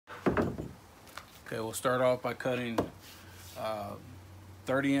Okay, we'll start off by cutting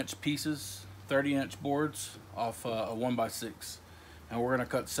 30-inch pieces, 30-inch boards off a 1x6, and we're gonna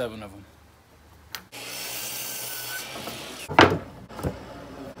cut 7 of them.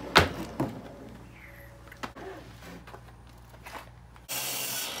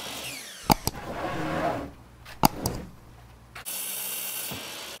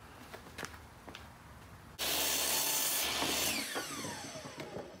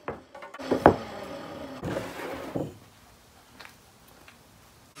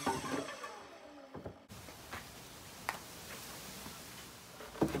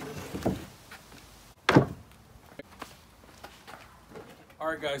 All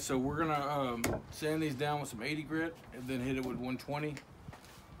right, guys, so we're gonna sand these down with some 80 grit and then hit it with 120.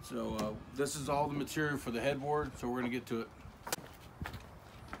 So this is all the material for the headboard, so we're gonna get to it.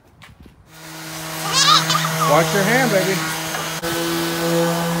 Watch your hand, baby.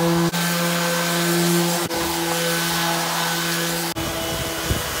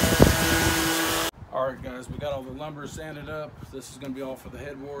 All right, guys, we got all the lumber sanded up. This is gonna be all for the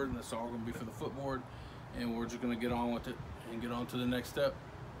headboard, and that's all gonna be for the footboard. And we're just gonna get on with it and get on to the next step.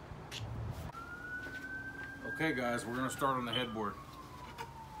 Okay, guys, we're gonna start on the headboard.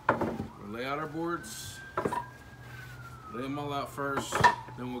 We'll lay out our boards, lay them all out first,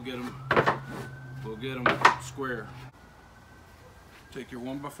 then we'll get them square. Take your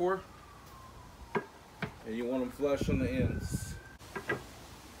 1x4, and you want them flush on the ends.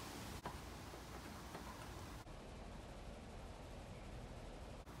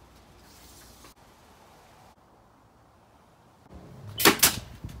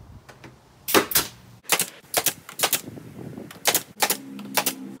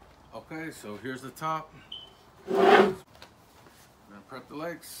 Okay, so here's the top. I'm gonna prep the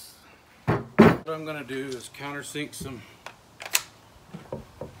legs. What I'm gonna do is countersink some.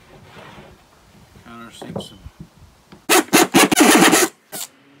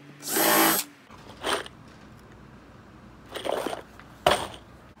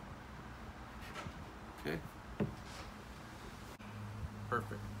 Okay.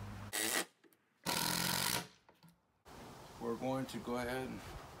 Perfect. We're going to go ahead and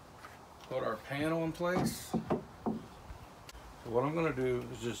put our panel in place. So what I'm going to do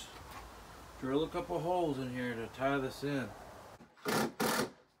is just drill a couple holes in here to tie this in.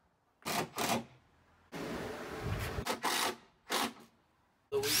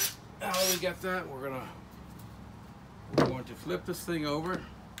 So now we got that, we're going to flip this thing over.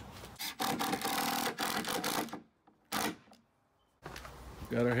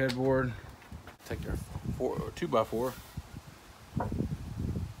 Got our headboard. Take our 2x4.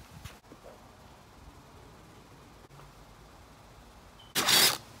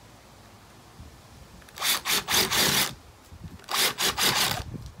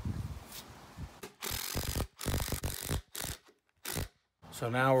 So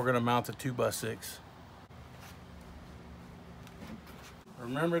now we're going to mount the 2x6.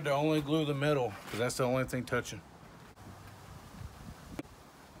 Remember to only glue the middle, because that's the only thing touching.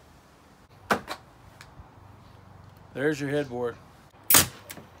 There's your headboard.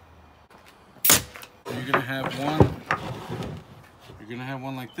 You're going to have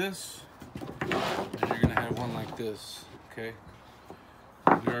one like this, and you're going to have one like this, okay?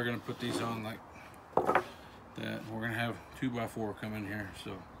 We are going to put these on like that. We're going to have 2x4 come in here,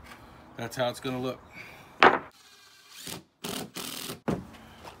 so that's how it's going to look.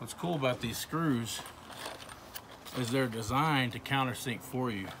 What's cool about these screws is they're designed to countersink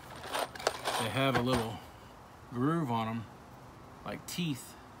for you. They have a little groove on them, like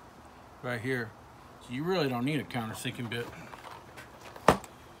teeth right here, so you really don't need a countersinking bit.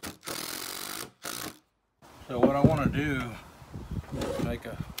 So what I want to do is make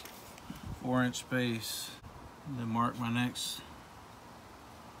a 4-inch space and then mark my next.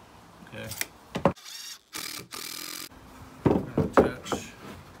 Okay, I'm going to attach the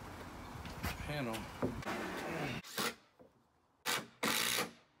panel.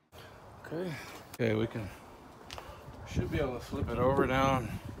 Okay, we should be able to flip it over now and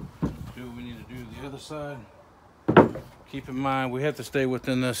do what we need to do to the other side. Keep in mind, we have to stay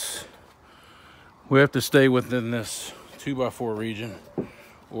within this 2x4 region,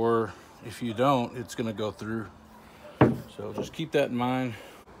 or if you don't, it's going to go through. So just keep that in mind.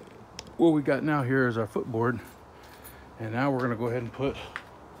 What we got now here is our footboard, and now we're going to go ahead and put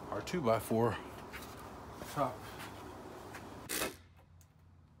our 2x4 top.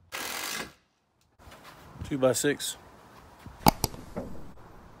 2x6.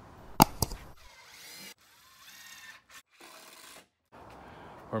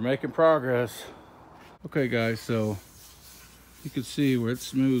 We're making progress. Okay, guys, so you can see where it's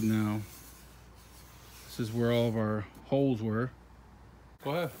smooth now. is where all of our holes were.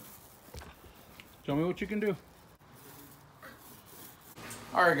 Go ahead. Tell me what you can do.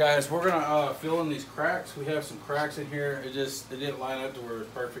 All right, guys, we're gonna fill in these cracks. We have some cracks in here. It didn't line up to where it was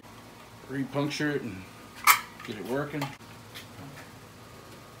perfect. Re-puncture it and get it working.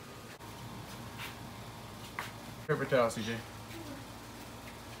 Paper towel, CJ.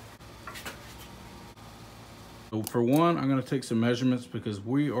 So for one, I'm gonna take some measurements because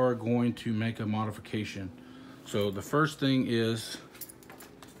we are going to make a modification. So the first thing is,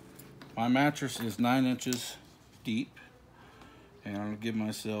 my mattress is 9 inches deep, and I'm gonna give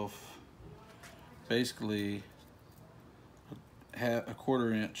myself basically a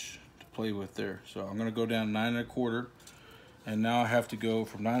quarter inch to play with there. So I'm gonna go down 9 1/4, and now I have to go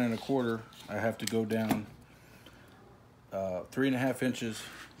from 9 1/4, I have to go down 3 1/2 inches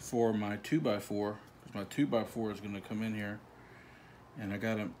for my 2x4. My 2x4 is going to come in here, and I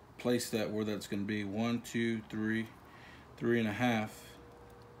got to place that where that's going to be. 1, 2, 3, 3 1/2.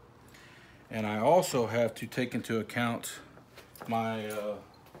 And I also have to take into account my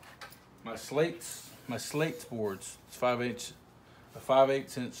my slate boards. It's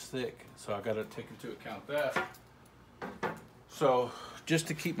 5/8 inch thick, so I got to take into account that. So just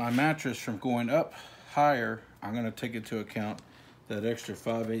to keep my mattress from going up higher, I'm going to take into account that extra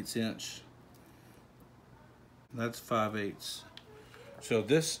 5/8 inch. That's 5/8. So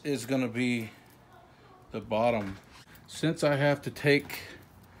this is going to be the bottom. Since I have to take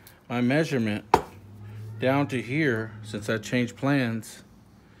my measurement down to here, since I changed plans,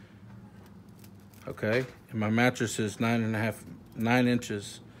 okay, and my mattress is 9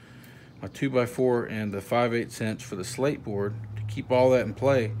 inches, my 2x4 and the 5/8 inch for the slate board, to keep all that in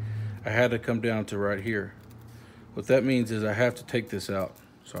play, I had to come down to right here. What that means is I have to take this out.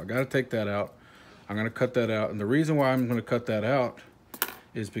 So I got to take that out. I'm going to cut that out. And the reason why I'm going to cut that out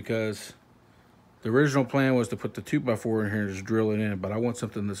is because the original plan was to put the 2x4 in here and just drill it in, but I want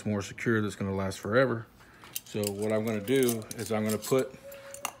something that's more secure, that's going to last forever. So what I'm going to do is I'm going to put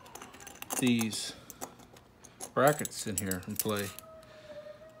these brackets in here in play.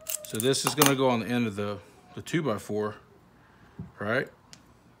 So this is going to go on the end of the 2x4, right?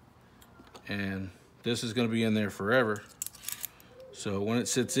 And this is going to be in there forever. So when it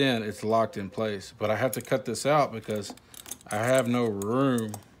sits in, it's locked in place. But I have to cut this out because I have no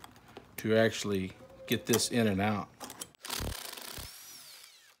room to actually get this in and out.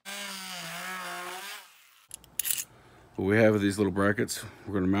 What we have are these little brackets.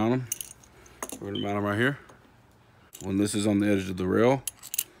 We're going to mount them. We're going to mount them right here. When this is on the edge of the rail,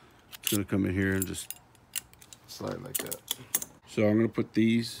 it's going to come in here and just slide like that. So I'm going to put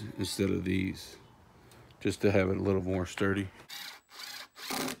these instead of these, just to have it a little more sturdy.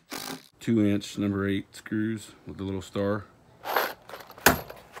 2-inch number 8 screws with the little star.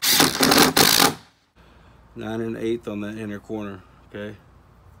 9 1/8 on that inner corner, okay?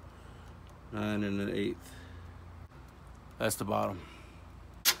 9 1/8. That's the bottom.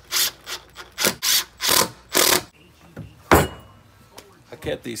 I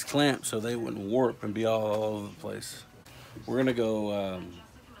kept these clamped so they wouldn't warp and be all over the place. We're gonna go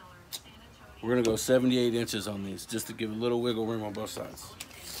 78 inches on these, just to give a little wiggle room on both sides.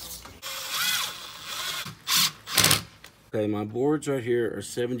 Okay, my boards right here are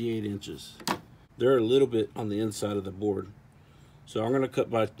 78 inches. They're a little bit on the inside of the board. So I'm gonna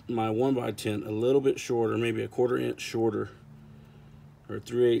cut my 1x10 a little bit shorter, maybe a 1/4 inch shorter, or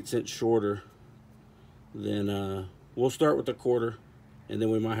 3/8 inch shorter. Then we'll start with a 1/4, and then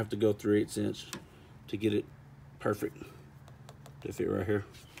we might have to go 3/8 inch to get it perfect to fit right here.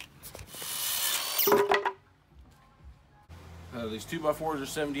 These 2x4s are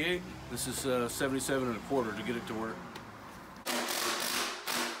 78. This is 77 1/4 to get it to work.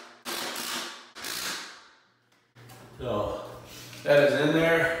 So that is in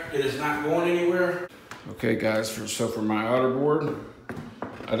there. It is not going anywhere. Okay, guys. So for my outer board,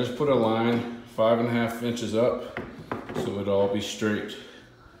 I just put a line 5 1/2 inches up, so it'll all be straight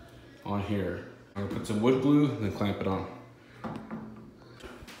on here. I'm gonna put some wood glue and then clamp it on.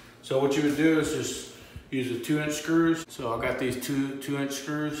 So what you would do is just use the 2-inch screws. So I got these 2-inch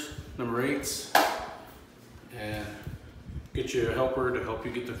screws, number 8s, and get you a helper to help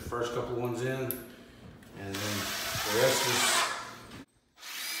you get the first couple ones in, and then the rest is.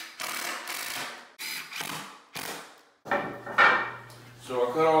 So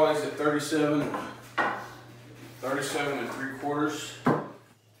I cut all these at 37 3/4.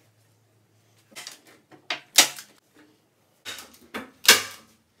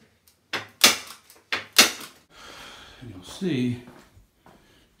 You'll see,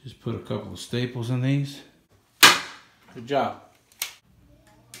 just put a couple of staples in these. Good job.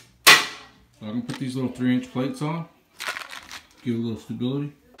 So I'm gonna put these little 3-inch plates on, give it a little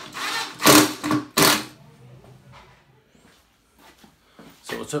stability.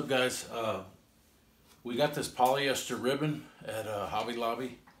 So what's up, guys? We got this polyester ribbon at Hobby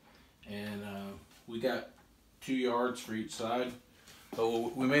Lobby, and we got 2 yards for each side.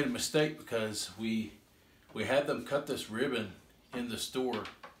 But we made a mistake because we had them cut this ribbon in the store,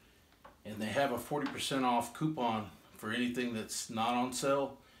 and they have a 40% off coupon for anything that's not on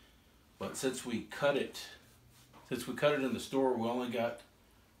sale. But since we cut it in the store, we only got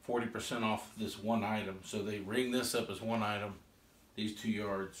 40% off this one item. So they ring this up as one item, these 2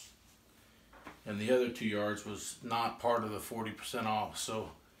 yards, and the other 2 yards was not part of the 40% off. So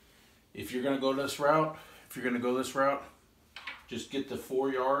if you're gonna go this route, just get the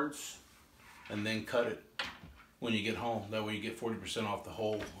 4 yards and then cut it when you get home. That way you get 40% off the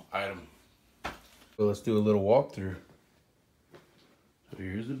whole item. So let's do a little walkthrough. So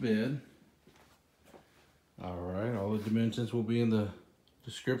here's the bed. All right, all the dimensions will be in the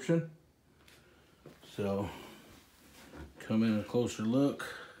description. So come in a closer look.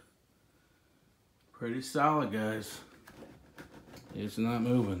 Pretty solid, guys. It's not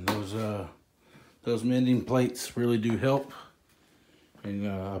moving. Those mending plates really do help. And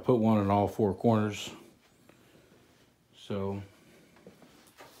I put one in all 4 corners. So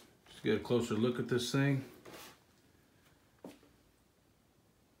just get a closer look at this thing.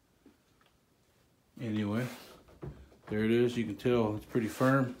 Anyway, there it is. You can tell it's pretty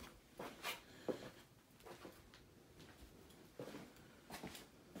firm.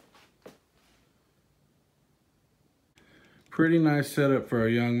 Pretty nice setup for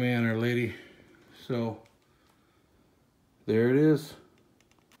a young man or lady. So there it is.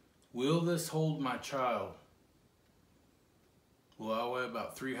 Will this hold my child? Well, I weigh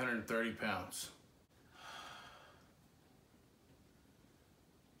about 330 pounds.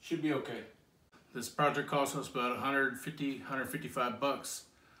 Should be okay. This project cost us about 150, 155 bucks.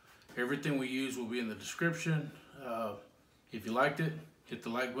 Everything we use will be in the description. If you liked it, hit the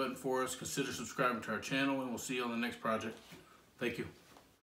like button for us. Consider subscribing to our channel, and we'll see you on the next project. Thank you.